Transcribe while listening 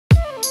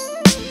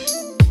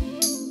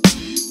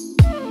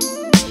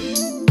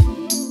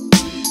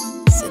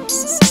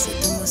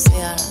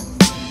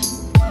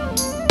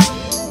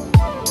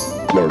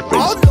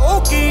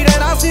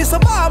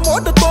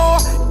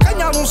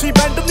ਤੂੰ ਸੀ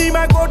ਬੈਂਡ ਨੀ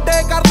ਮੈਂ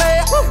ਗੋਡੇ ਕਰ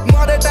ਲਏ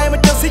ਮਾੜੇ ਟਾਈਮ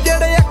ਚ ਅਸੀਂ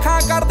ਜਿਹੜੇ ਅੱਖਾਂ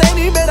ਕਰਦੇ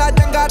ਨੀ ਮੇਰਾ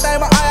ਚੰਗਾ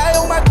ਟਾਈਮ ਆਇਆ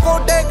ਓ ਮੈਂ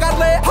ਗੋਡੇ ਕਰ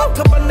ਲਏ ਹੱਥ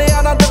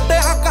ਬੰਨਿਆ ਨਾ ਦਿੱਤੇ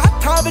ਹੱਕ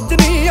ਹੱਥਾਂ ਵਿੱਚ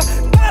ਨਹੀਂ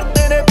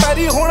ਕਰਦੇ ਨੇ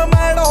ਪੈਰੀ ਹੁਣ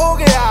ਮੈੜ ਹੋ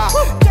ਗਿਆ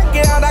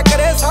ਚੰਗਿਆਂ ਦਾ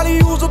ਕਰੇ ਸਾਲੀ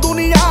ਯੂਜ਼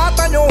ਦੁਨੀਆ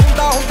ਤਾਂਯੋ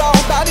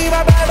ਹੁੰਦਾ ਨੀ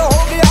ਮੈਂ ਬੈਡ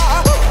ਹੋ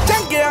ਗਿਆ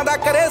ਚੰਗਿਆਂ ਦਾ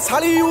ਕਰੇ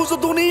ਸਾਲੀ ਯੂਜ਼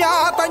ਦੁਨੀਆ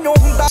ਤਾਂਯੋ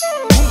ਹੁੰਦਾ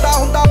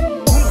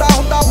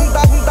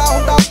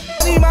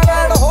ਨੀ ਮੈਂ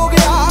ਬੈਡ ਹੋ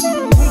ਗਿਆ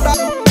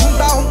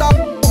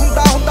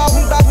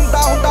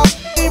ਹੁੰਦਾ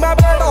ਨੀ ਮੈਂ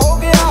ਬੈਡ ਹੋ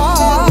ਗਿਆ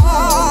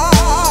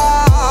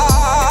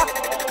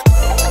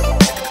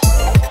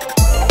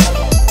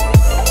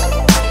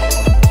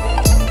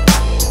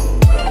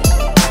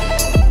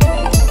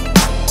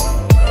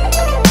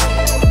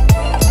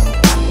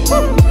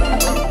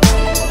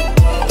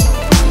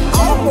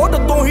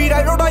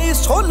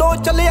ਸੋਲੋ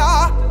ਚੱਲਿਆ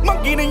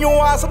ਮੰਗੀ ਨਹੀਂ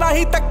ਆਸ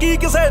ਨਹੀਂ ਤੱਕੀ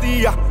ਕਿਸੇ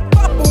ਦੀ ਆ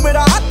ਬਾਪੂ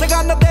ਮੇਰਾ ਹੱਥ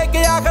ਗੰਨ ਦੇ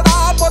ਕੇ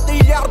ਆਖਦਾ ਪੁੱਤ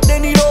ਯਾਰ ਦੇ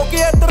ਨਹੀਂ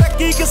ਰੋਕੇ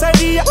ਤਰੱਕੀ ਕਿਸੇ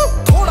ਦੀ ਆ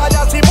ਥੋੜਾ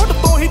ਜਿਹਾ ਸੀ ਮੁੱਢ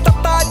ਤੋਂ ਹੀ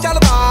ਤੱਤਾ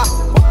ਚੱਲਦਾ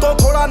ਉੱਤੋਂ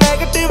ਥੋੜਾ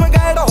ਨੈਗੇਟਿਵ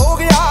ਗੈਡ ਹੋ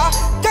ਗਿਆ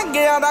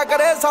ਚੰਗਿਆਂ ਦਾ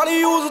ਕਰੇ ਸਾਲੀ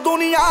ਯੂਜ਼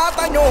ਦੁਨੀਆ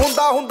ਤਾਂਯੋ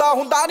ਹੁੰਦਾ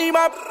ਨਹੀਂ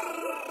ਮੈਂ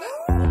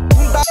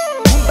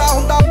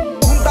ਹੁੰਦਾ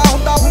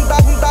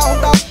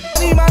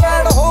ਨਹੀਂ ਮੈਂ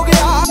ਬੈਡ ਹੋ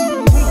ਗਿਆ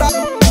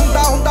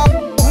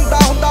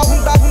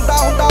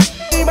ਹੁੰਦਾ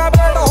ਨਹੀਂ ਮੈਂ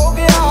ਬੈਡ ਹੋ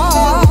ਗਿਆ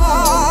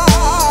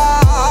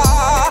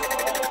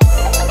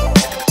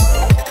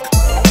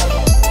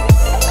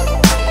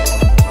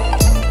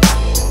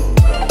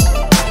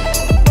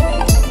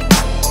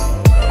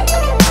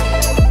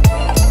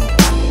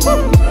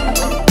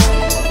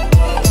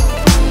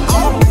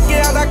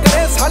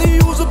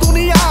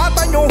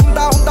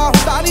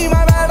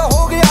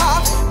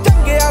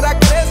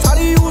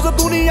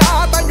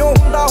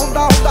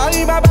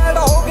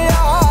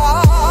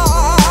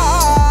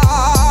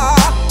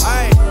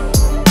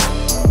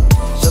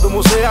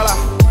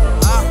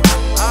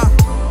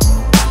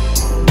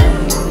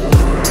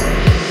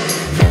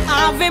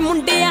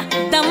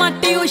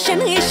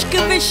इश्क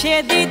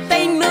विषय दी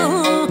तैनू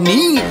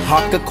नी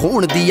हक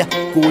खोण दी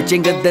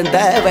कोचिंग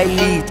दिंदा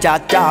वैली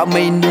चाचा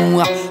मैनू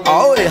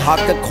ओए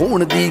हक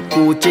खोण दी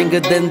कोचिंग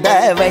दिंदा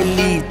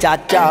वैली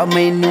चाचा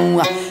मैनू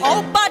ओ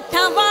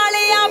बाठा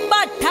वाले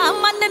बाठा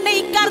मन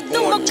नहीं कर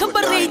तू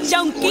मुखबरी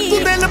चौंकी तू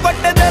दिल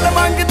बट्टे दिल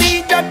मंगदी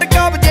जट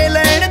कब्जे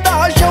लैण दा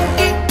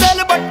शौकी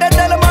दिल बट्टे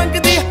दिल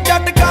मंगदी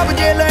जट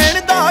कब्जे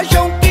लैण दा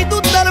शौकी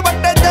तू दिल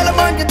बट्टे दिल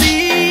मंगदी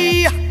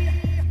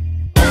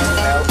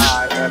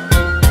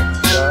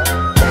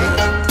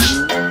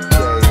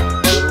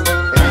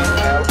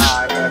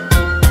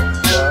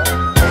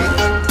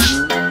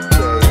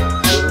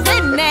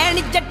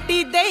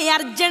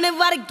अर्जन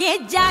वर्गे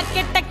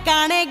जाके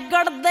टकाने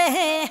गुड़दे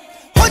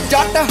हो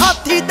जट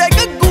हाथी ते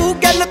गग्गू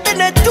गल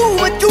तेने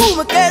झूम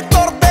झूम के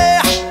तुरदे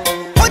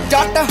हो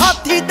जट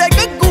हाथी ते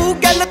गग्गू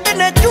गल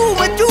तेने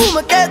झूम झूम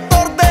के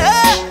तुरदे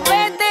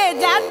वे दे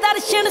जा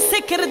दर्शन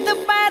सिखर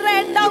दुपहरे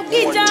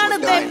डौगी जान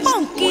दे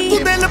भौंकी तू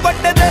दिल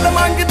बट्टे दिल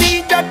मंगदी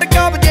जट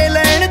कब्जे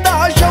लैण दा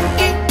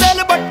शौकी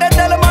दिल बट्टे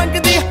दिल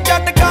मंगदी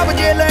जट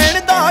कब्जे लैण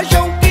दा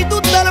शौकी तू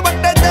दिल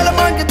बट्टे दिल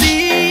मंगदी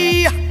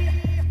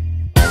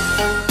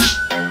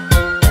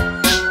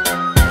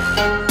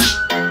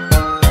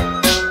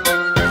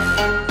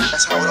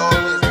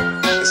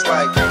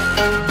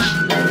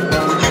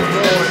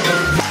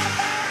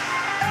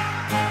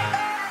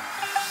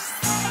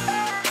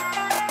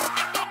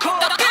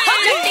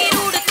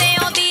रूड़ ते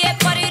आउंदी ए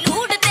पर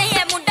रूड़ ते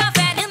ए मुंडा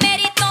फैन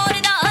मेरी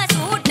तोरदा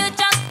सूट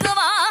चकवा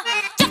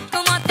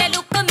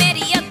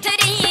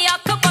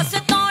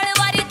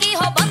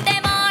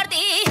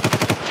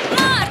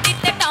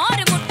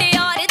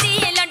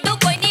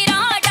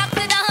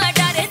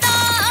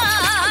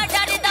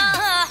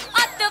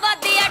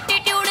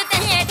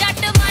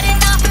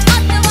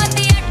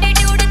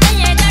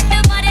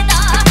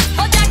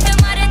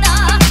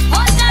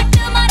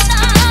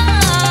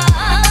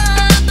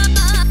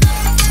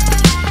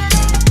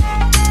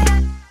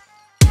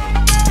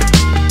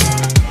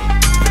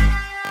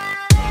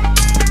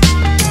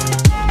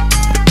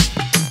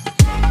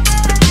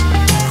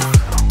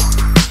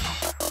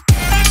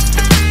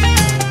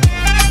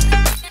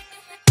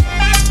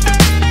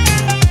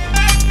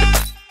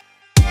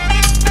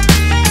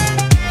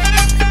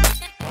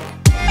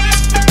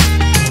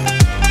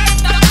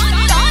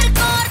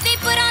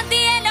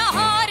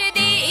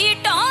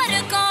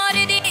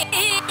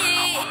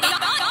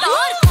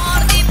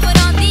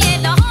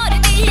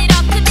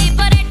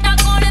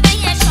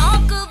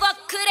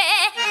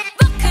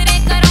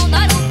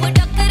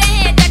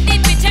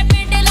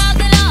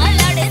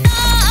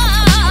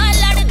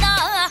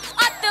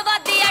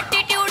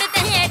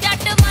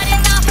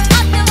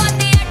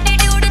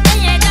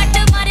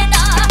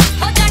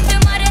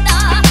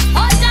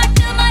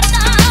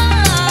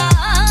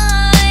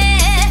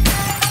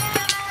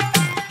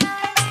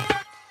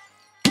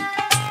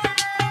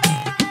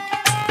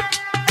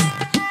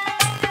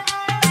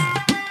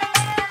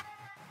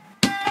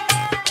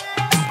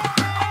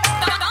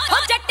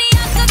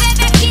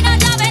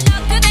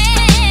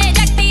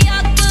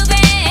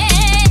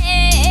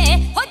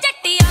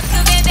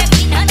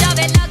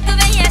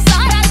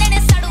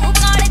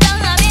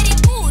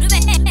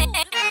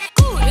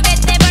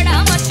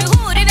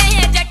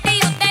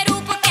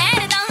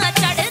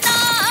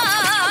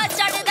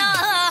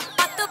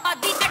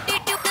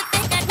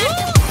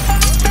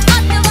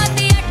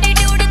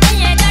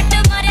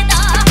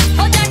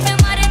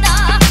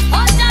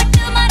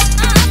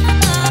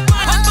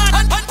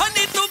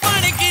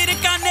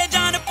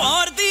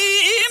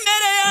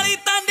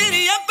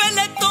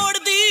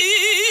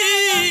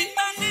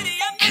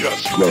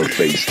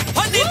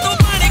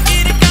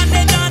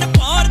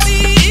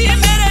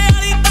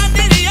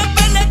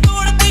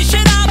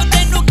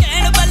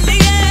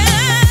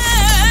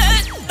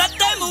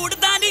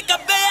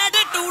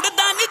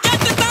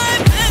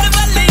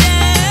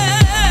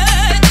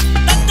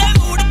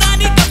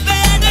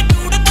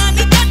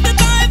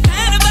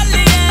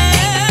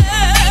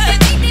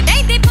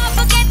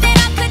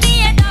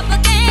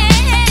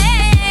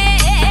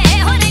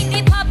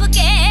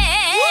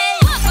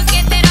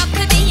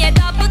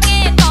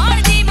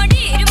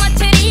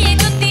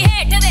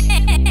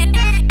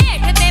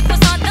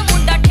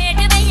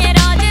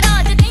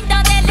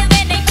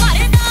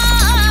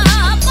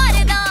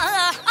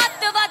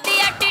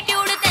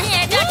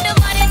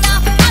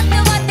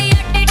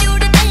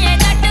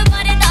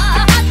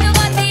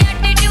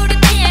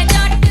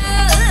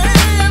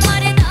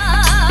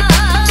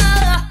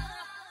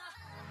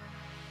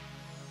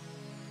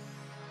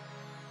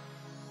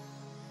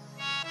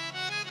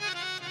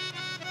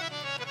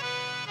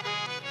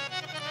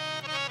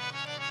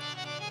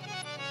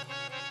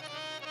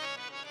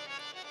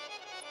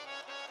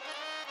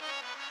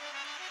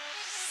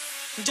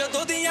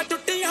ਜਦੋਂ ਦੀਆਂ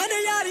ਟੁੱਟੀਆਂ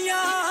ਨੇ ਯਾਰੀਆਂ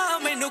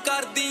ਮੈਨੂੰ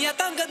ਕਰਦੀਆਂ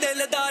ਤੰਗ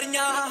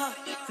ਦਿਲਦਾਰੀਆਂ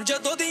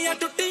ਜਦੋਂ ਦੀਆਂ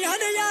ਟੁੱਟੀਆਂ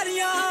ਨੇ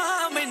ਯਾਰੀਆਂ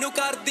ਮੈਨੂੰ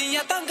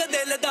ਕਰਦੀਆਂ ਤੰਗ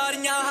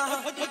ਦਿਲਦਾਰੀਆਂ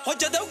ਹੋ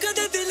ਜਦੋਂ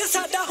ਕਦੇ ਦਿਲ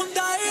ਸਾਡਾ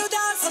ਹੁੰਦਾ ਏ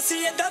ਉਦਾਸ ਅਸੀਂ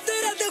ਏਦਾਂ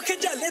ਤੇਰਾ ਦੁੱਖ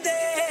ਝੱਲਦੇ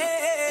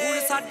ਹੁਣ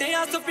ਸਾਡੇ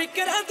ਆ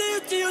ਸਪੀਕਰਾਂ ਤੇ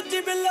ਉੱਚੀ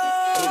ਉੱਚੀ ਬਿੱਲੋ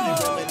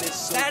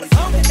ਸੈਡ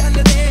ਸੌਂਗ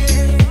ਚੱਲਦੇ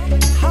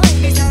ਹਾਈ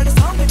ਨੀ ਸੈਡ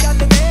ਸੌਂਗ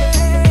ਚੱਲਦੇ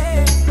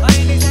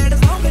ਹਾਈ ਨੀ ਸੈਡ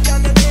ਸੌਂਗ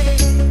ਚੱਲਦੇ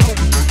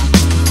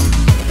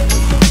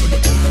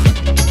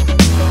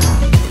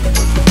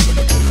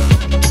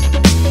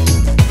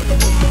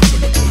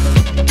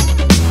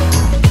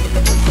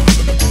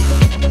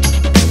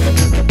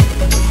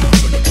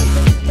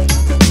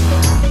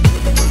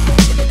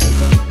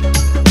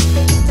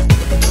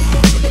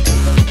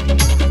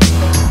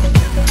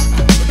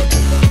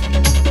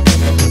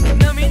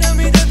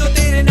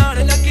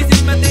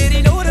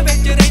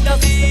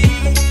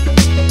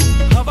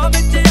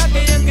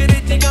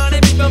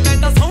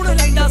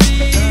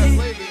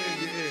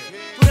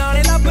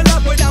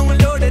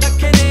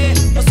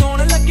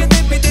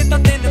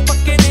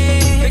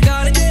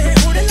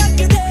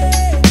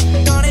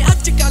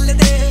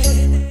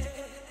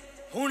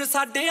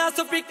ਸਾਡੇ ਆ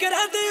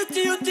ਸਪੀਕਰਾਂ ਤੇ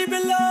ਉੱਚੀ ਉੱਚੀ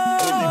ਬਿੱਲੋ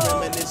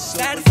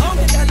ਸੈਡ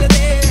ਸੌਂਗ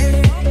ਚੱਲਦੇ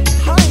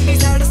ਹਾਈ ਨੀ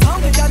ਸੈਡ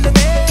ਸੌਂਗ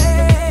ਚੱਲਦੇ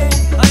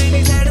ਹਾਈ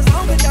ਨੀ ਸੈਡ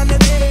ਸੌਂਗ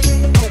ਚੱਲਦੇ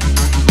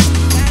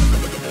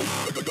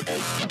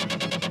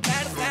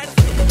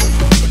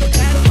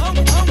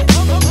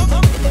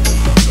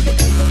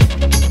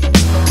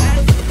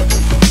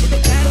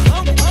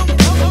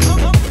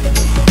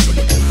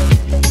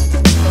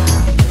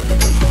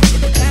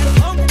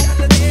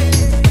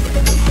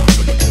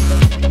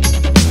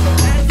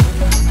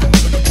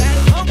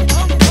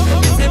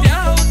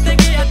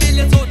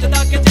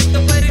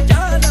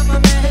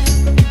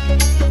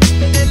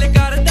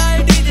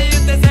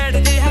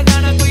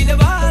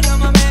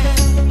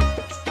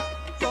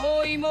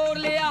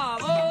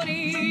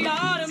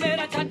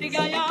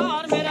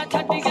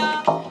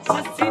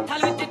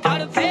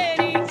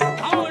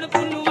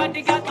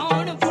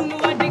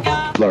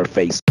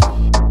Blurface.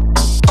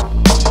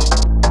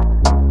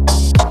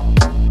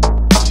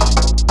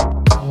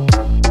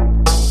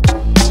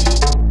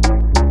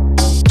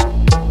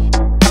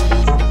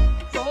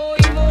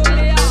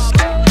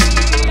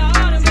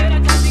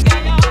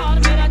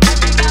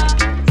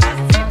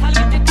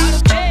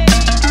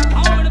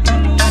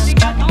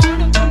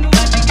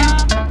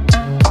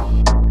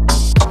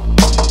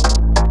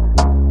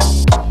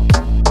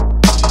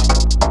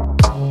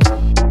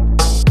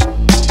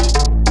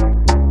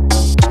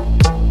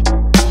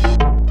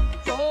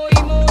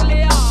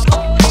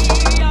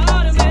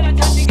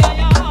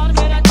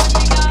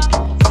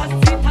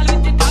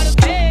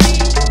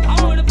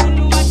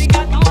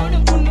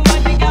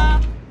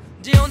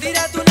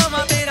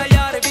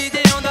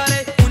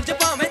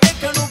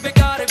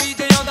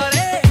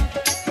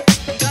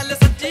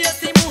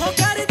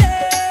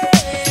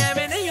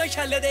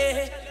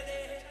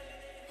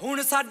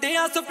 ਹੁਣ ਸਾਡੇ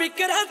ਆ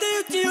ਸਪੀਕਰਾਂ ਤੇ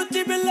ਉੱਚੀ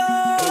ਉੱਚੀ ਬਿੱਲੋ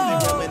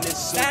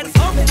ਸੈਡ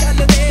ਸੌਂਗ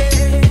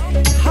ਚੱਲਦੇ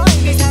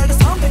ਹਾਈ ਨੀ ਸੈਡ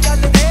ਸੌਂਗ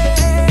ਚੱਲਦੇ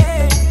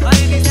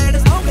ਹਾਈ ਨੀ ਸੈਡ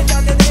ਸੌਂਗ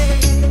ਚੱਲਦੇ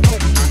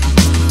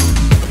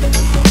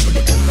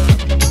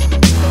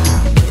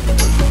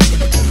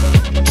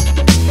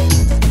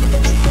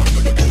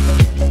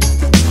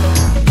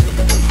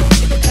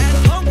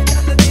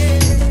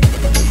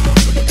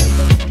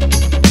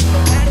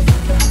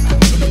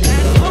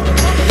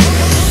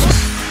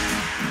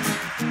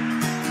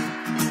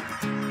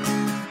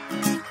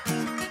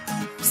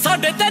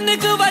साढ़े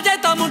 3 बजे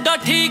तो मुंडा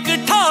ठीक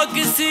ठाक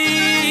सी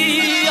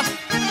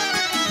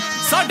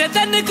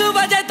 3:30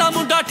 बजे तो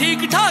मुंडा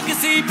ठीक ठाक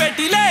सी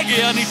बेटी ले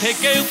गया नी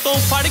ठेके उत्तों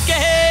फड़ के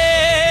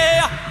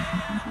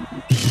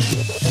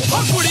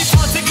कुड़ी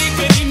फस गई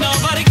करीना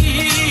वर्गी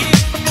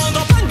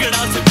पाउंदा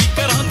भंगड़ा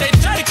स्पीकरां ते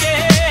चढ़ के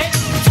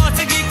फस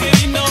गई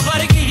करीना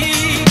वर्गी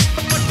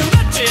पट्टू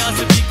नच्चिया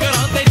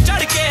स्पीकरां ते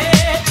चढ़ के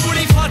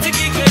कुड़ी फस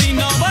गई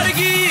करीना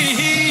वर्गी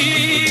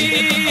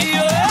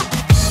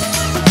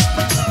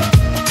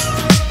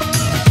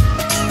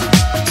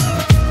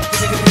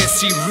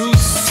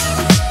Roots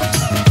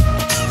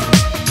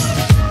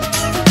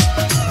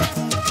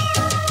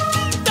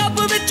ਤਬ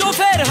ਵਿੱਚੋਂ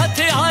ਫੇਰ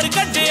ਹਥਿਆਰ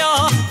ਕੱਢਿਆ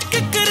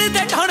ਕਿੱਕਰ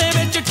ਦੇ ਠਾਣੇ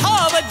ਵਿੱਚ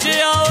ਠਾ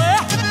ਵੱਜਿਆ ਓਏ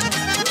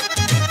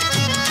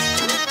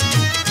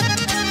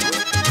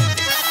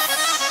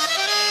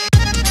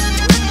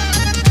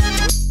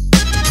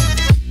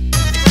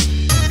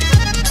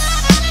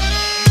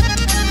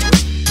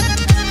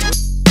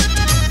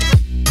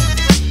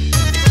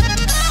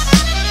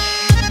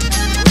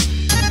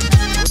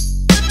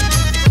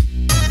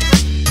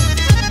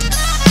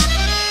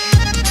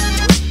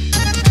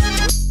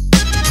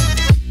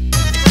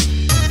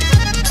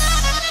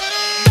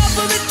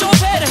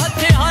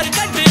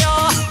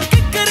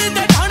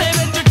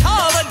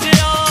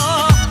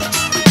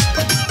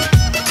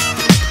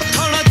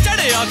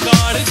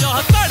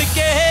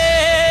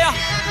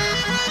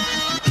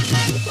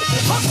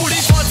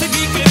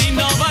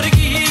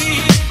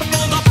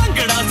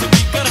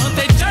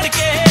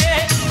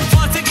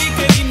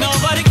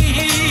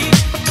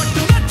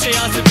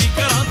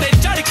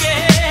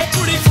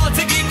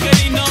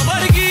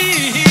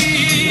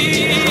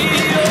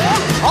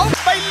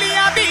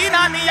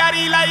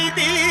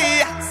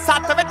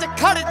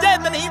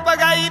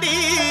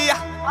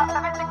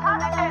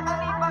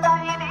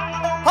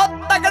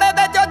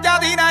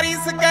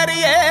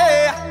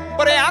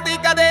ਮਾਪਿਆਂ ਦੀ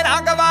ਕਦੇ ਨਾ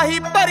ਗਵਾਹੀ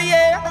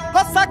ਭਰੀਏ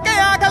ਹੋ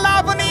ਸਕਿਆ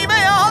ਖਿਲਾਫ ਨੀ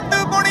ਵੇ ਔਤ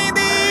ਬੁਣੀ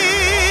ਦੀ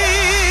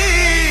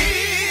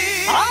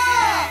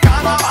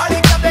ਕਾਵਾ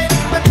ਵਾਲੀ ਕਦੇ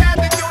ਨੀ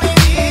ਪੰਚਾਇਤ ਚੁਣੀ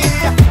ਦੀ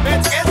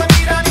ਵੇਚ ਕੇ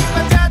ਜ਼ਮੀਰਾਂ ਨੀ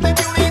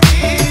ਪੰਚਾਇਤ ਚੁਣੀ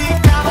ਦੀ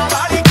ਕਾਵਾ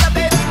ਵਾਲੀ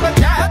ਕਦੇ ਨੀ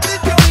ਪੰਚਾਇਤ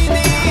ਚੁਣੀ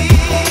ਦੀ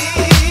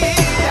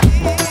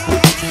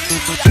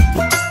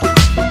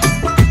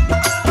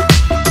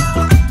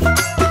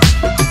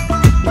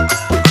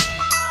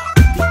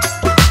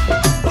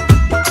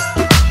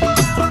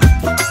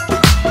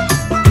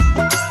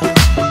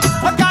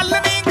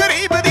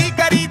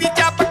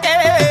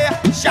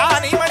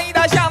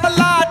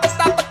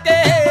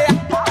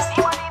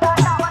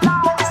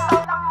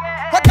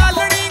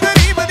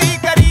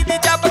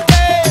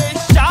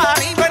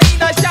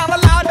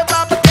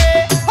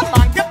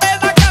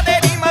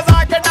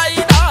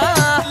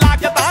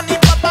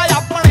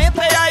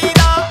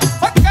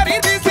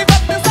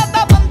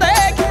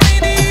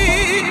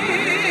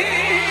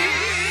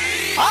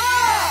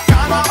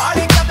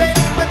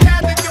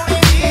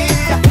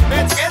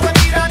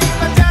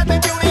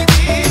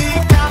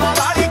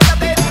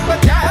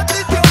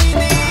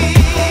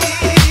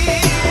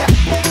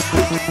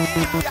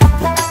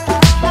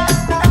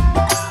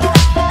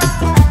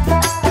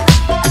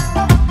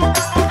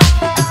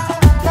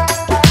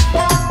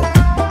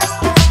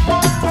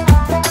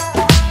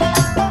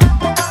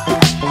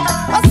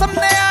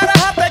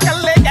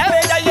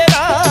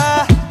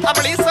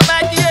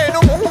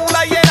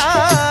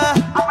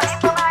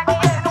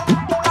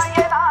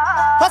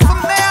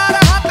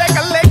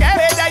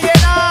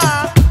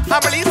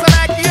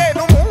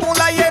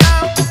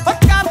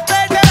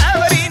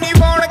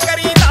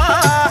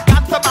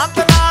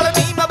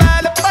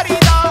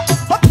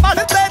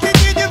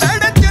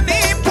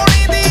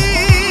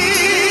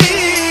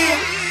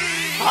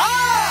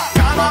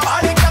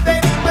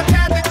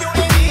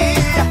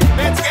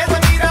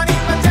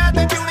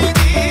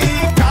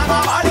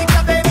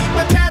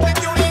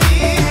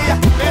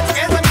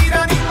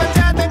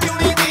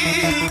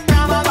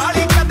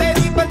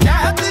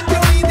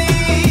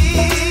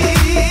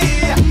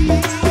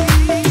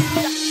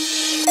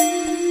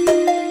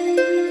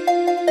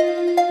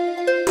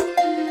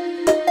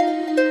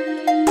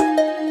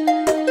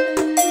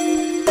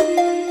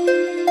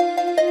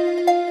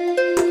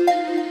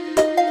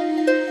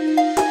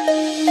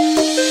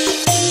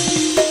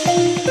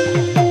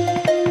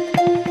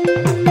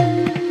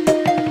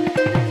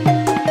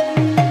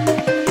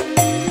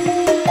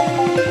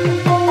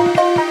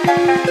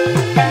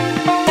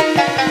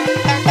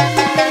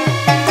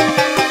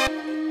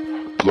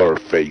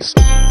Blurface.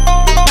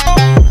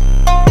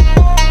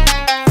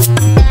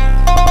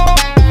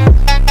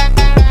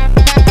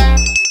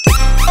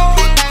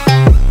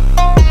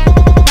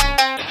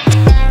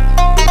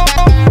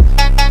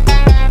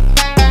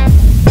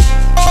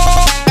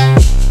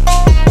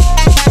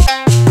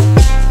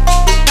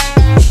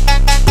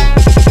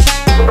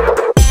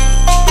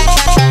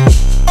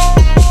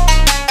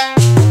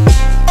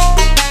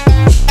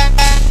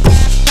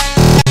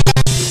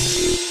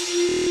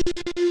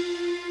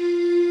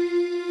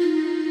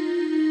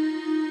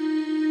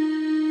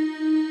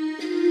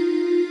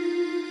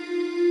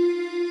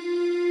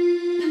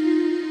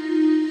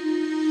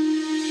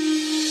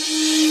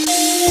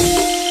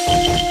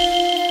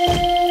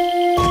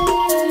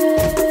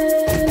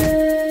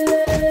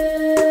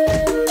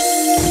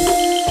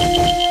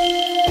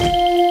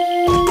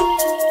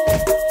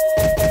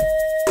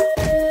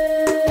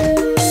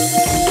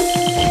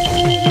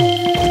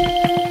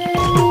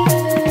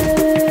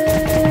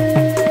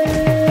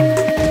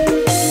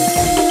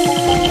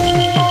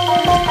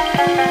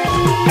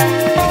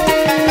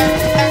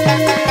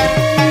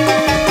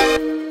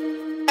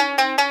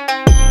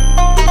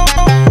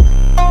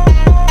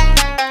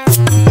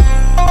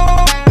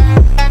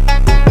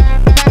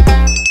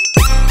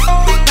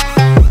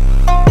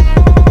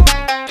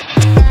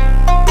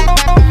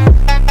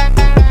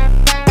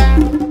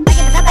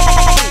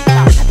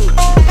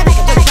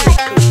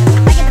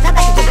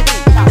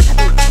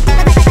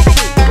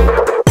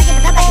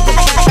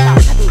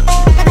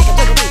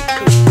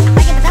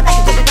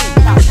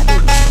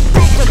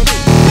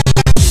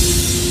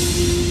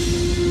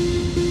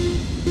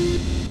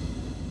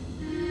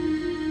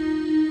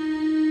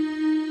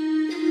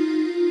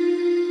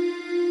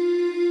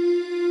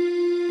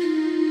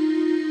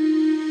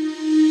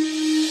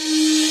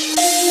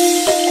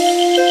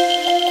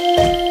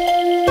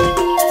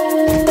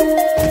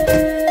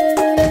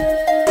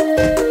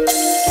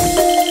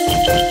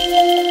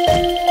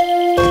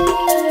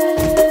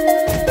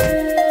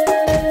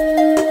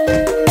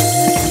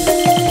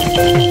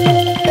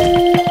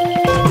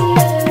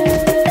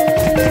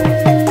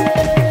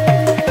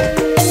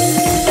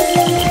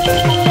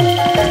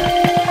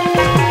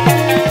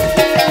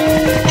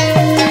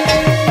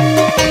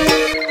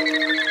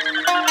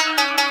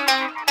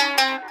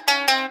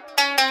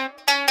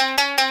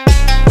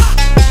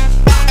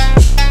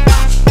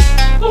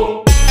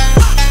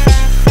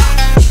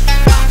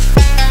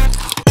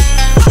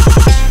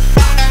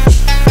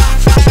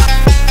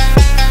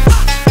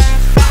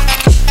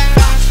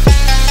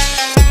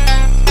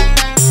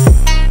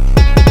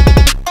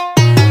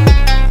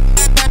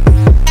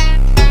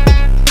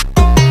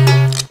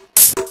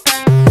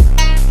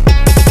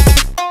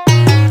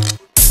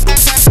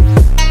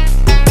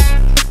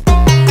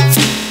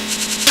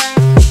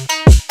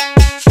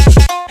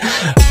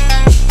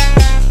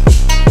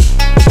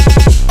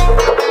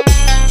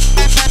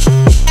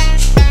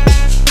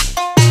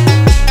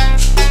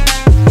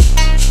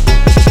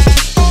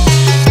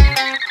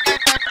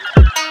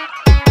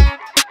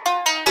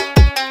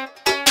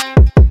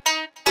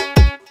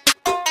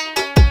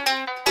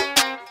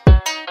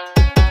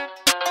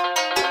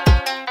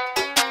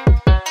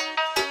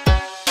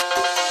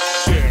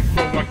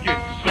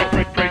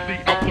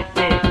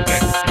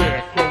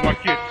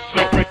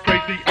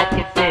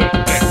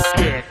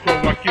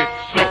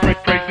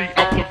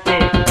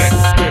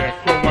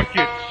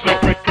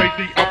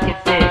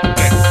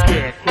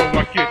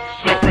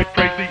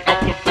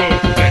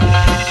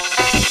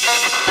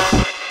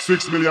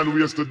 6 million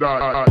ways to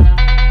die.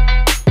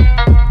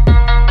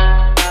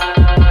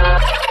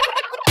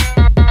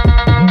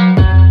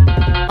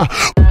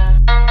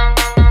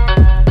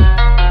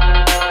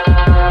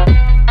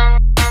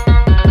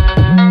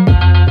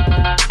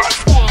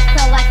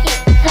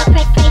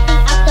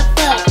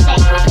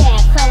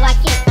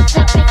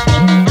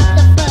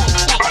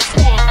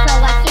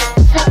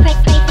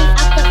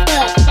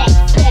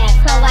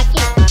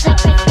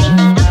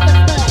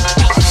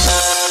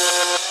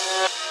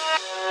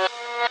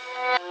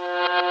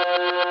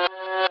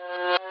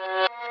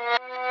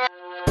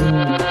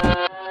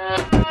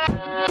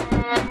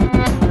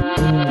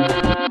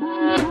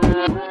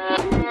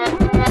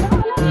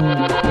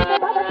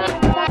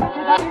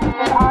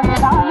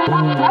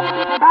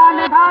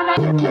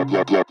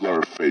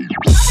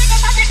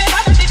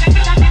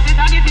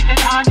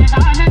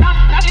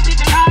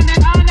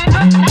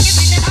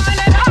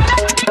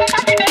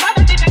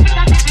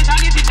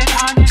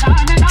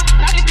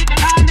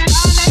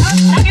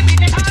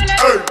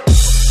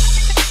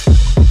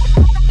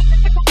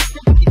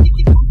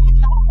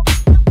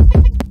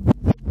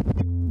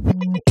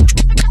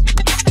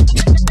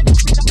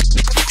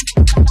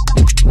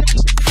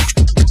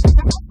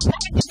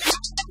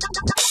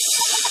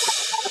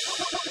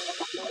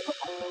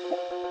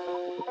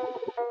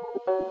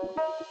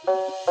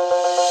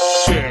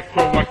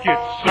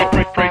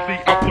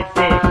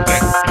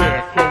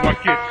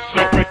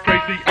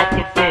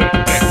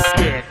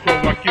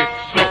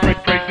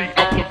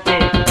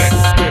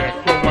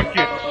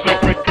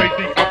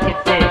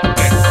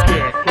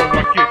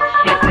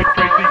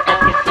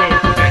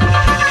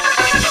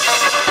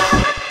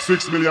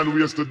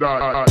 Ways to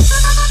die.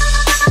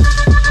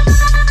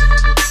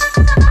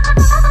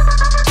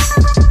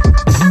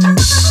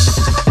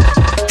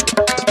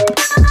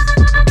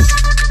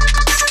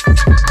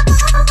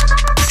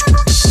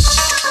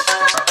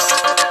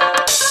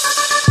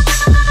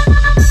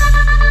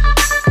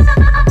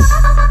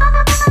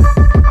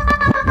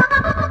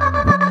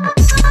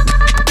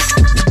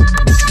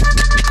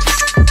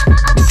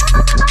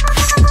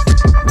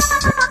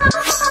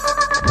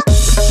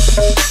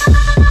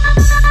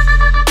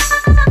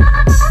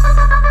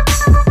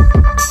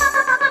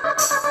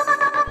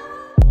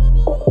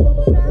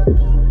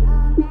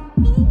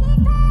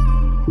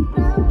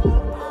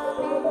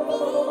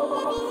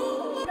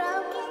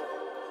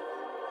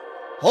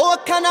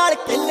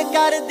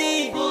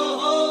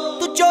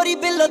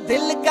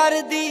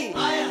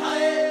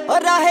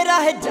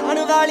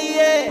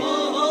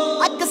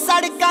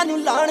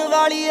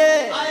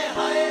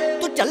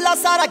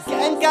 सारा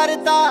गैंग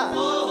करता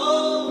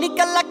नी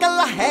कल्ला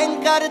कल्ला हैंग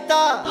करता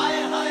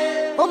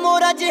ओ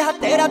मोरा जिहा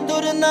तेरा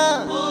तुरना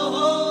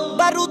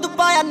बारूद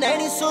पाया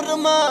नैनी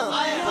सुरमा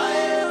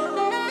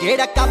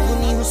केड़ा काबू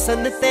नी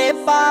हुसन ते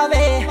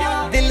पावे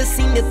दिल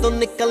सीने तो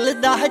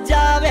निकलदा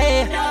जावे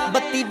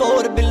बत्ती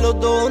बोर बिलो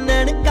दो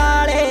नैन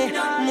काले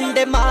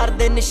मुंडे मार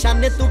दे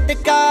निशाने तू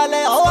टिका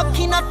ले ओ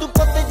अखी ना तू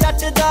पुत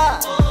जट दा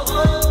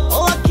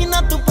ओ अखी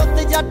ना तू पुत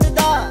जट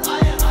दा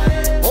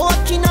ओ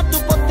अखी ना तू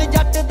पुत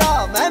जट दा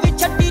मैं भी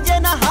छड्डी जे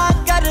ना हा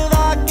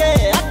करवा के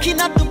अखी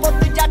ना तू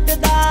पुत जट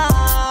दा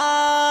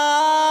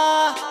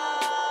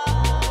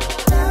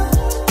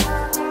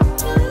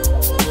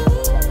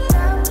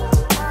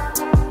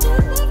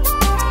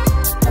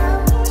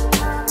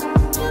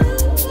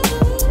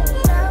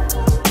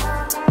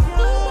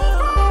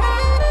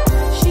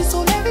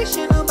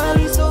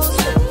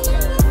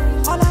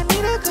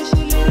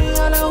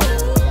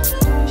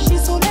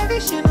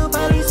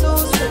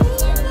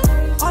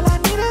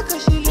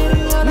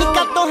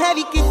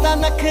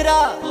नखरा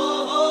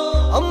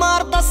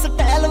मारदा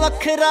स्टाइल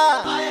वखरा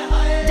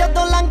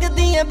जदों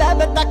लंघदी ऐ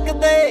बैब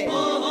तकदे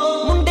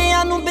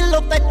मुंडियां नूं बिल्लो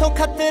तैथों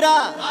खतरा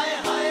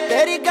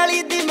तेरी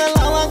गली दी मैं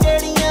लावां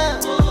गेड़ियां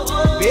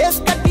बेस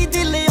कट्टी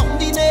दिल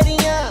आउंदी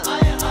नेरियां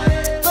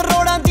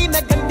करोड़ां दी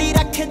मैं गड्डी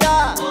रखदा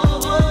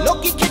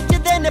लोकी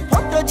खिच्चदे ने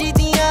फोटो जी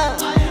दियां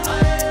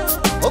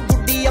ओ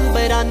गुड्डी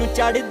अंबरां नूं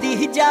चढ़दी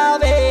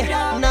जावे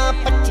ना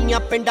पच्चियां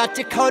पिंडां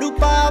च खरू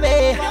पावे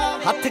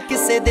हथ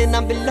किसे दे ना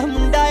बिल्ला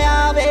मुंडा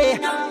आवे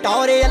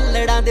टौरे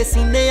अल्लड़ां दे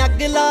सीने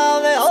अग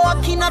लावे ओ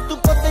अखी ना तू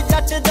पुत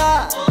जट दा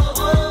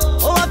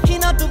ओ अखी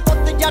ना तू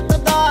पुत जट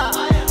दा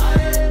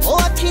ओ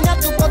अखी ना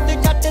तू पुत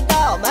जट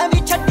दा मैं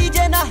भी छड्डी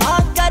जे ना हां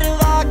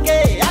करवा के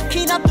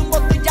अखी ना तू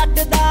पुत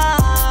जट दा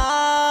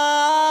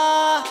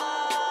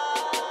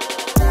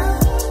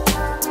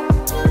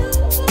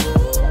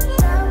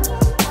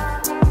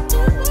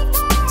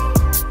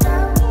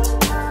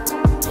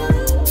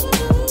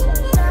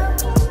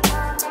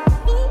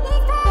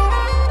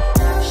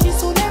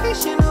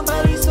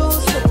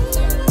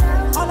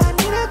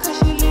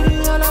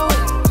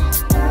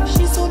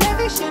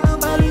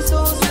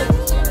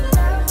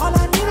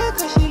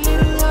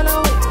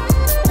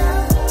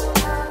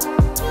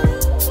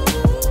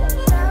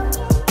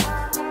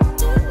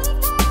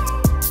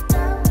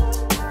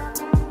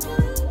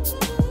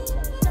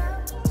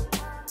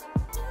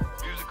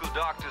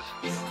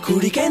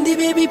कुड़ी कहंदी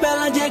बेबी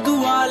पहला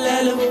जैगुआर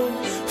ले लो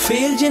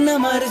फिर जिन्ना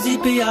मर्जी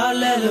प्यार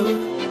ले लो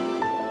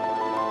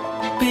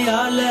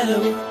प्यार ले लो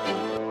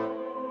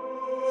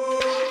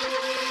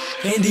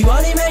कहंदी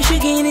वाली मैं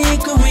शकीन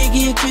एक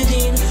होएगी एक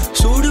दिन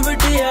सूट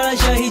पटियाला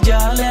शाही जा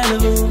ले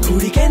लवो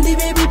कुड़ी कहंदी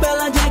बेबी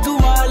पहला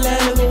जैगुआर ले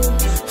लवो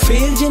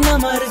फिर जिन्ना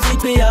मर्जी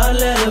प्यार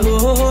ले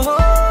लवो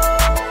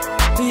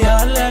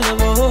प्यार ले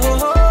लवो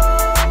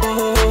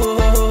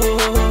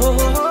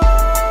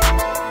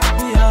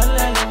प्यार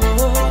ले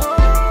लवो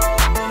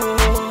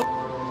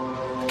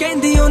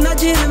कहंदी ओ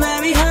नजर मैं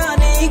भी हाँ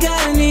नहीं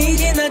करनी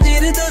जे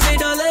नजर तुसे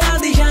डॉलर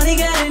दी शानी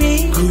करनी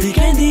कुड़ी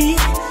कहंदी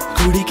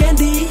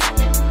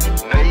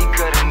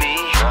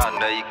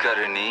नहीं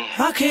करनी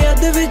आखे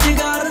अद विच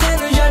गार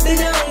तेनू छड्ड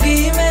जाऊंगी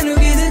मैनू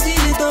किसी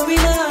चीज तो भी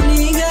ना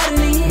नहीं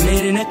करनी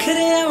मेरे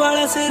नखरे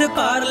वाला सिर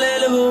पार ले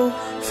लवो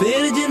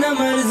फिर जिन्ना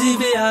मर्जी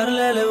प्यार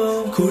ले लवो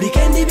कुड़ी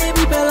कहंदी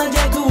बेबी पहला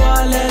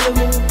जैगुआर ले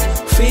लवो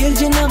फिर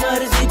जिन्ना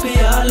मर्जी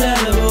प्यार ले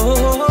लवो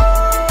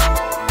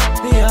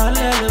प्यार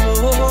ले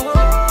लवो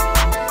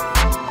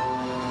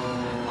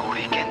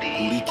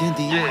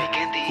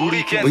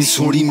कुड़ी कहंदी बई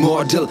सोहनी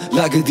मॉडल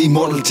लगदी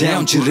मॉडल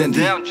टाउन च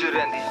रहिंदी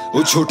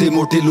ओ छोटे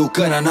मोटे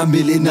लोकां ना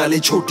मिले नाले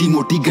छोटी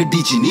मोटी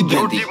गड्डी च नहीं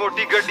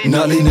बैठी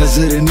नाले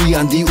नजर नहीं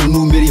आंदी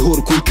उन्नू मेरी होर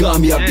कोई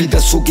कामयाबी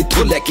दसो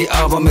कित्थों लेके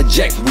आवा मैं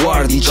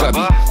जैगवार दी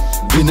चाबी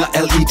बिना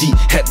LED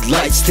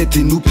हेडलाइट्स ते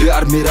तेनू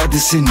प्यार मेरा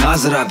दिसे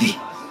नाजरा दी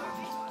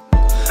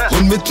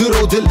हुन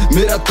मित्रो दिल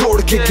मेरा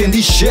तोड़ के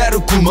कहंदी शहर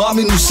घुमा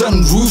मैनू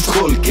सनरूफ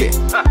खोल के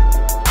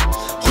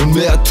हुन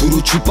मैं अथरू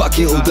छुपा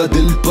के ओदा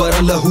दिल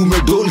पर लहू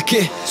में डोल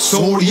के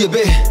सोहणिए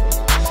बे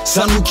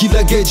सानू की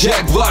लगे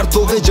जैगवार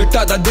तो वे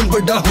जट्टा दा दिल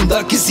बड़ा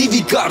हुंदा किसी भी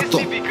कार तो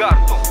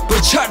पर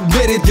छड़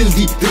मेरे दिल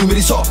दी तेनू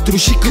मेरी सौ तेनू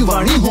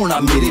शिकवाणी होना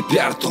मेरे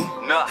प्यार तो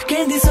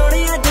कहंदी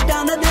सोहणिया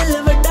जट्टा दा दिल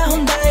बड़ा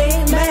हुंदा ए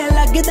मैं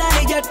लगदा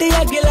ए जट्ट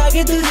अगे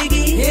लागे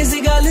तुरेगी इस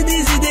गल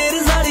दी सी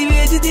देर सारी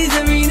वेचदी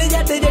जमीन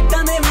जट्ट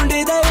जट्टां दे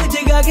मुंडे दा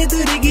जगा के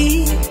तुरेगी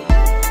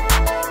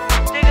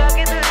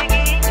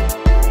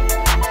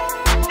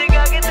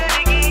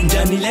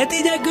जानी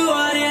लेती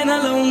जगुआर ना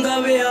लूंगा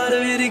वे यार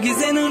मेरे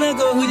किसे नू ना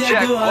कहू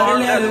जगुआर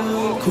ले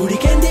लो कुड़ी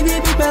कहंदी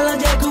बेबी पहला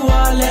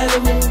जगुआर ले लो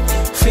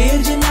फिर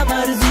जिन्ना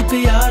मर्जी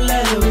प्यार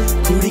ले लो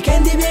कुड़ी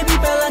कहंदी बेबी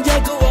पहला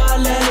जगुआर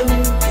ले लो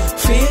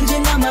फिर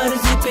जिन्ना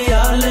मर्जी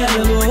प्यार ले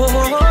लो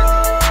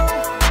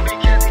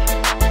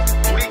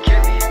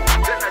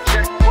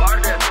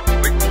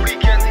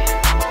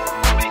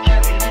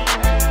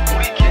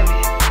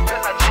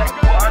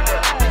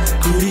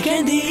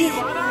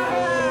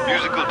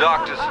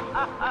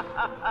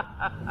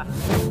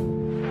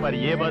पर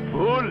ये मत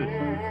भूल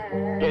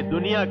कि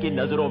दुनिया की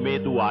नजरों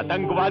में तू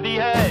आतंकवादी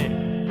है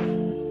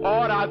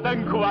और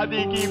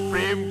आतंकवादी की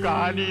प्रेम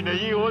कहानी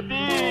नहीं होती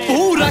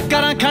पूरा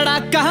करा खड़ा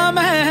कहा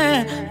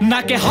मैं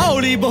ना के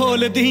हौली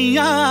बोल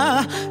दिया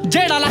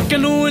जेड़ा लक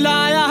नू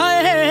लाया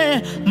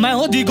है मैं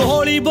ओदी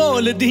गोली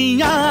बोल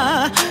दिया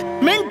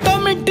मिंटो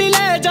मिंटी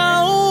ले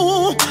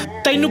जाऊं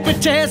तैनू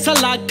पिछे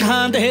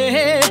सलाखां दे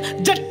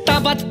जट्टा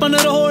बचपन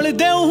रोल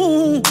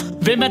देऊं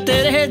वे मैं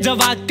तेरे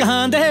जवाकां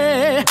दे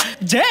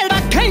जेड़ा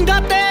खैंदा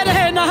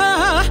तेरे ना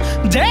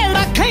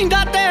जेड़ा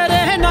खैंदा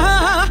तेरे ना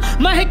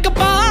मैं एक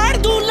पाड़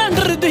दूं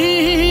लंडर दी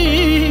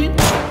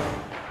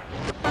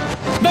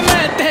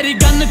मैं तेरी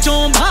गन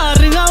चों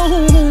बाहर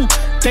आऊं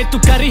ते तू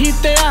करी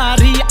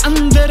तैयारी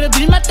अंदर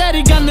दी मैं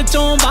तेरी गन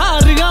चों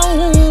बाहर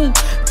आऊं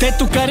ते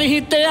तू करी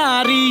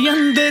तैयारी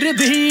अंदर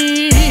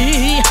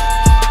दी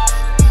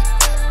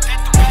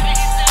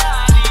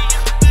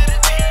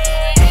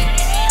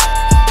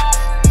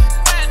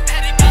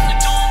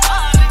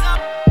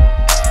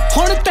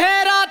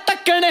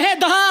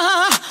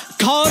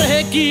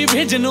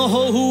रिजन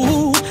हो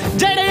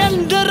जड़े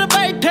अंदर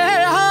बैठे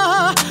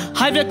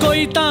हावे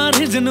कोई तां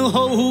रिजन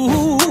हो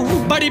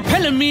बड़ी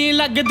फिल्मी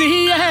लगदी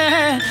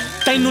है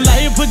तैनू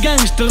लाइफ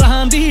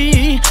गैंगस्टरां दी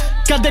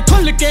कदे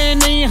खुल के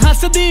नहीं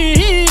हसदी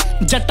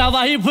जट्टा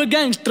वाइफ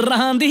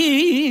गैंगस्टरां दी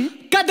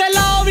कदे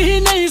लावी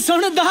नहीं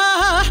सुनदा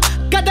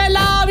कदे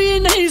लावी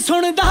नहीं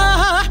सुनदा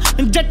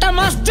जट्टा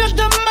मस्जिद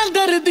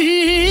मंदिर दी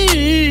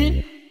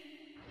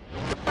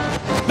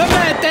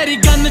मैं तेरी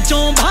गन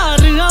चों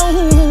बाहर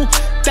आऊं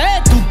ते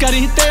तू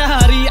करी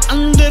तैयारी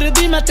अंदर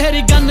दी मैं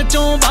तेरी गन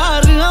चों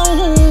बाहर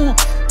आऊं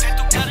ते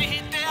तू करी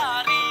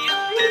तैयारी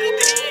अंदर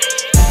दी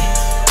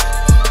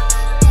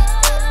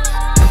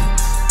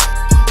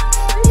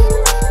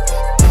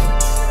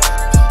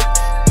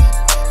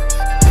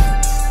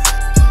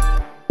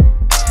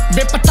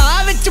बेपता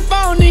विच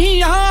पाउनी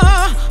आ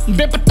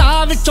बेपता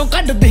विचों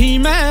कड्डदी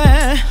मैं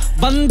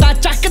बंदा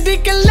चकदी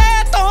किले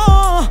तो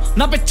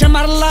ना पिछे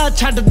मरला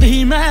छड्डदी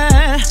मैं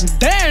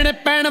देण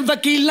पैण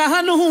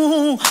वकीलां नू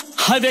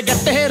हवे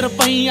गट्टे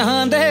रुपइयां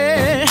दे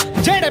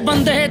जेड़े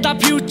बंदे दा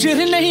फ्यूचर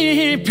नहीं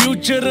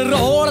फ्यूचर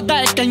रोलदा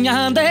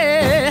कईयां दे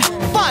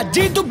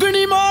भाजी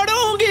दुगनी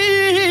मोड़ूंगी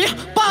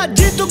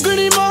भाजी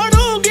दुगनी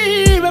मोड़ूंगी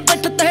मैं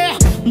पिट ते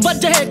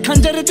बजे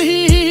खंजर दी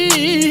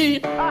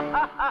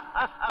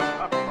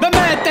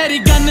मैं तेरी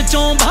गन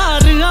चों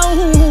बाहर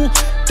आऊं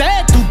ते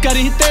तू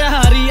करी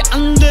तैयारी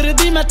अंदर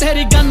दी मैं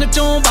तेरी गन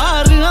चों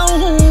बाहर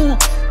आऊं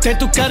ते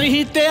तू करी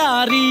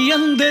तैयारी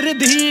अंदर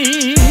दी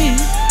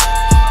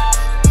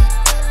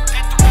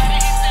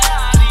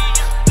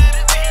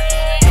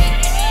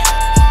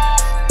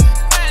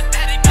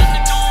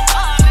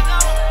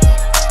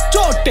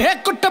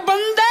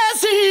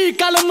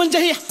ਫਿਲਮ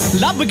ਜਿਹੀ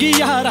ਲੱਭ ਗਈ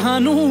ਯਾਰਾਂ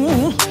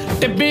ਨੂੰ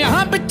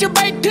ਟਿੱਬਿਆਂ ਵਿੱਚ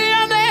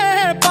ਬੈਠਿਆਂ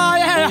ਨੇ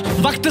ਪਾਇਆ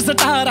ਵਕਤ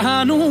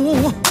ਸਟਾਰਾਂ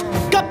ਨੂੰ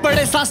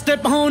ਕੱਪੜੇ ਸਸਤੇ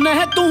ਪਾਉਣੇ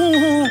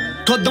ਤੂੰ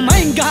ਖੁਦ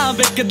ਮਹਿੰਗਾ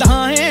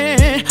ਵਿਕਦਾ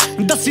ਏ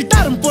ਦੱਸੀ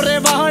ਧਰਮਪੁਰੇ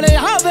ਵਾਲੇ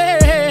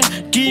ਆਵੇ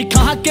ਕੀ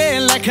ਖਾ ਕੇ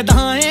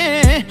ਲਿਖਦਾ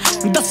ਏ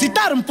ਦੱਸੀ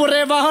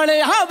ਧਰਮਪੁਰੇ ਵਾਲੇ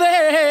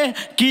ਆਵੇ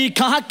ਕੀ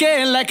ਖਾ ਕੇ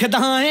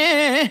ਲਿਖਦਾ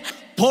ਏ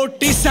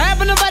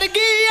 47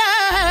 ਵਰਗੀ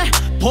ਐ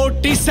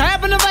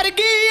 47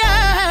 ਵਰਗੀ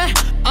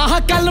ਐ ਆਹ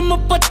ਕਲਮ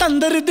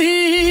ਪਤੰਦਰ ਦੀ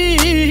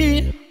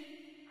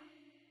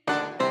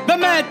ਵੇ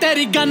ਮੈਂ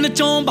ਤੇਰੀ ਗਨ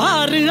ਚੋਂ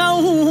ਬਾਹਰ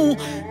ਆਊਂ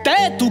ਤੇ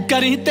ਤੂੰ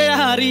ਕਰੀ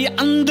ਤਿਆਰੀ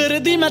ਅੰਦਰ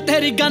ਦੀ ਮੈਂ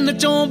ਤੇਰੀ ਗਨ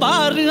ਚੋਂ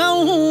ਬਾਹਰ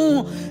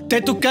ਆਊਂ ਤੇ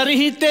ਤੂੰ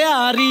ਕਰੀ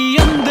ਤਿਆਰੀ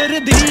ਅੰਦਰ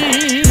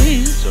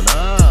ਦੀ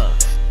ਸੁਣਾ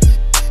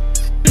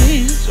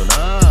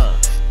ਸੁਣਾ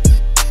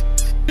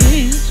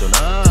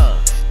ਸੁਣਾ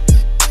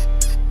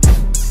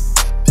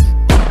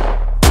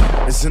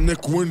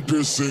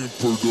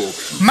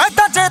ਮੈਂ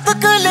ਤਾਂ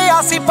ਚੇਤਕ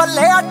ਲਿਆ ਸੀ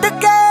ਪੱਲੇ ਅੱਡ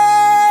ਕੇ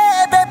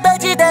ਬੇਬੇ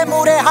ਜੀ ਦੇ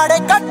ਮੂਰੇ ਹਾੜੇ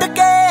ਕੱਢ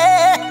ਕੇ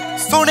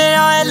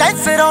ਸੁਣਿਆ ਐ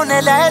ਲੈਂਸਰੋਂ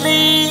ਨੇ ਲੈ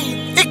ਲਈ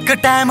ਇੱਕ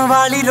ਟਾਈਮ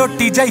ਵਾਲੀ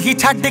ਰੋਟੀ ਜਹੀ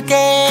ਛੱਡ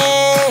ਕੇ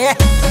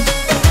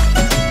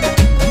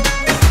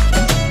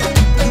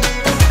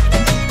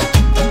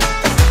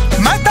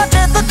ਮੈਂ ਤਾਂ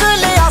ਚੇਤਕ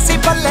ਲਿਆ ਸੀ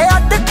ਪੱਲੇ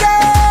ਅੱਡ ਕੇ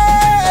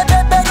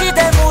ਬੇਬੇ ਜੀ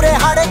ਦੇ ਮੂਰੇ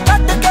ਹਾੜੇ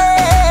ਕੱਢ ਕੇ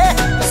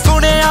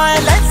ਸੁਣਿਆ ਐ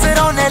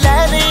ਲੈਂਸਰੋਂ ਨੇ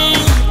ਲੈ ਲਈ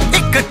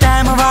ਇੱਕ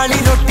ਟਾਈਮ ਵਾਲੀ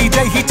ਰੋਟੀ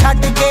ਜਹੀ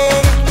ਛੱਡ ਕੇ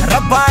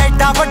ਰੱਬਾ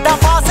ਐਡਾ ਵੱਡਾ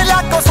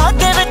ਫਾਸਲਾ ਕੋ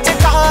ਸਾਡੇ ਵਿੱਚ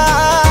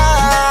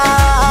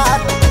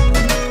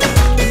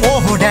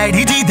ਉਹ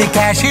ਡੈਡੀ ਜੀ ਦੇ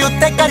ਕੈਸ਼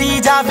ਉੱਤੇ ਕਰੀ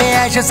ਜਾਵੇ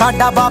ਐਸ਼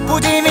ਸਾਡਾ ਬਾਪੂ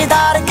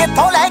ਜ਼ਿਮੀਦਾਰ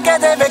ਕਿੱਥੋਂ ਲੈ ਕੇ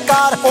ਦੇਵੇ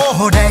ਕਾਰ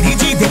ਉਹ ਡੈਡੀ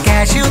ਜੀ ਦੇ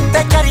ਕੈਸ਼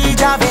ਉੱਤੇ ਕਰੀ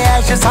ਜਾਵੇ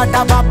ਐਸ਼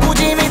ਸਾਡਾ ਬਾਪੂ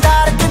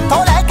ਜ਼ਿਮੀਦਾਰ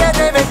ਕਿੱਥੋਂ ਲੈ ਕੇ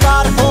ਦੇਵੇ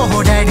ਕਾਰ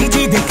ਉਹ ਡੈਡੀ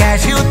ਜੀ ਦੇ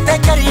ਕੈਸ਼ ਉੱਤੇ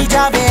ਕਰੀ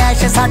ਜਾਵੇ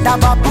ਐਸ਼ ਸਾਡਾ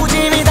ਬਾਪੂ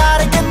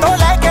ਜ਼ਿਮੀਦਾਰ ਕਿੱਥੋਂ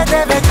ਲੈ ਕੇ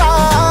ਦੇਵੇ ਕਾਰ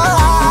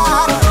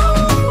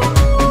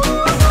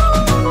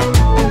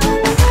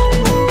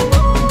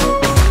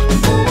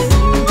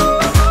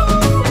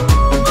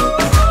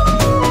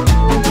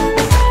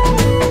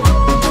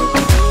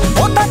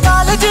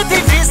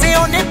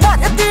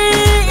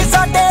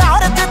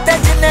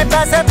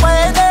ਪੈਸੇ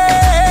ਪਏ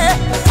ਨੇ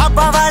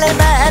ਅੱਬਾ ਵਾਲੇ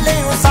ਮਹਿਲ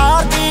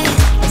ਉਸਾਰਦੀ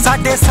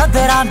ਸਾਡੇ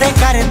ਸਦਰਾਂ ਦੇ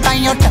ਘਰ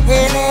ਤਾਈਓ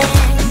ਠੇਲੇ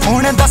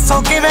ਹੁਣ ਦੱਸੋ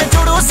ਕਿਵੇਂ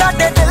ਜੁੜੂ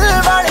ਸਾਡੇ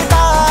ਦਿਲ ਵਾਲੇ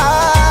ਦਾ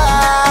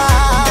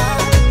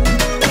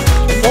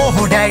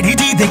ਉਹ ਡੈਡੀ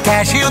ਜੀ ਦੇ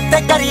ਕੈਸ਼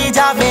ਉੱਤੇ ਕਰੀ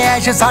ਜਾਵੇ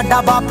ਐਸ਼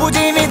ਸਾਡਾ ਬਾਪੂ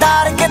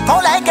ਜ਼ਿਮੀਦਾਰ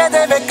ਕਿੱਥੋਂ ਲੈ ਕੇ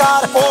ਦੇਵੇ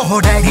ਕਾਰ ਉਹ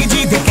ਡੈਡੀ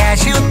ਜੀ ਦੇ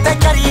ਕੈਸ਼ ਉੱਤੇ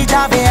ਕਰੀ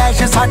ਜਾਵੇ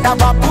ਐਸ਼ ਸਾਡਾ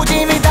ਬਾਪੂ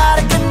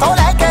ਜ਼ਿਮੀਦਾਰ ਕਿੱਥੋਂ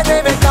ਲੈ ਕੇ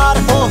ਦੇਵੇ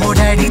ਕਾਰ ਉਹ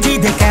ਡੈਡੀ ਜੀ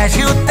ਦੇ ਕੈਸ਼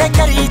ਉੱਤੇ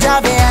ਕਰੀ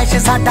ਜਾਵੇ ਐਸ਼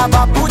ਸਾਡਾ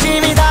ਬਾਪੂ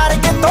ਜ਼ਿਮੀਦਾਰ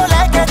ਕਿੱਥੋਂ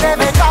ਲੈ ਕੇ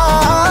ਦੇਵੇ ਕਾਰ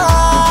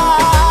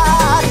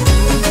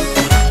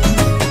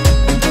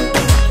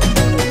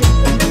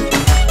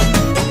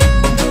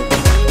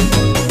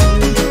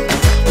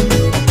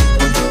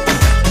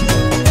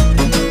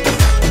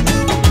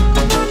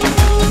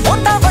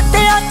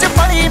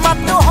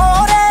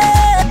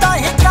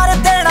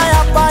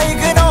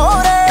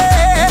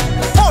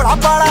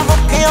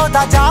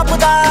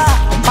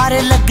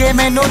ਪਰ ਲੱਗੇ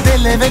ਮੈਨੂੰ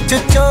ਦਿਲ ਵਿੱਚ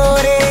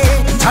ਚੋਰੇ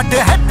ਛੱਡ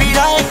ਹੈਪੀ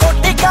ਰਾਏ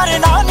ਕੋਟੀ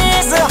ਕਰਨਾ ਨੀ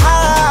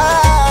ਜ਼ਹਾਰ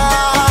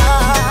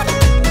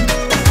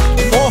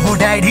ਉਹ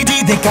ਡੈਡੀ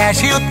ਜੀ ਦੇ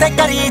ਕੈਸ਼ ਉੱਤੇ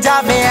ਕਰੀ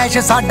ਜਾਵੇ ਐਸ਼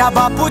ਸਾਡਾ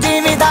ਬਾਪੂ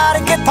ਜ਼ਿਮੀਦਾਰ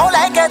ਕਿੱਥੋਂ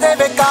ਲੈ ਕੇ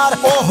ਦੇਵੇ ਕਾਰ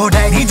ਉਹ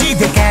ਡੈਡੀ ਜੀ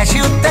ਦੇ ਕੈਸ਼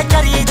ਉੱਤੇ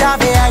ਕਰੀ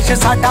ਜਾਵੇ ਐਸ਼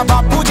ਸਾਡਾ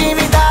ਬਾਪੂ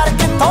ਜ਼ਿਮੀਦਾਰ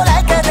ਕਿੱਥੋਂ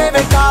ਲੈ ਕੇ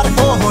ਦੇਵੇ ਕਾਰ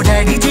ਉਹ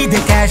ਡੈਡੀ ਜੀ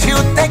ਦੇ ਕੈਸ਼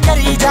ਉੱਤੇ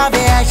ਕਰੀ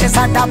ਜਾਵੇ ਐਸ਼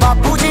ਸਾਡਾ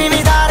ਬਾਪੂ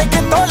ਜ਼ਿਮੀਦਾਰ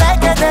ਕਿੱਥੋਂ ਲੈ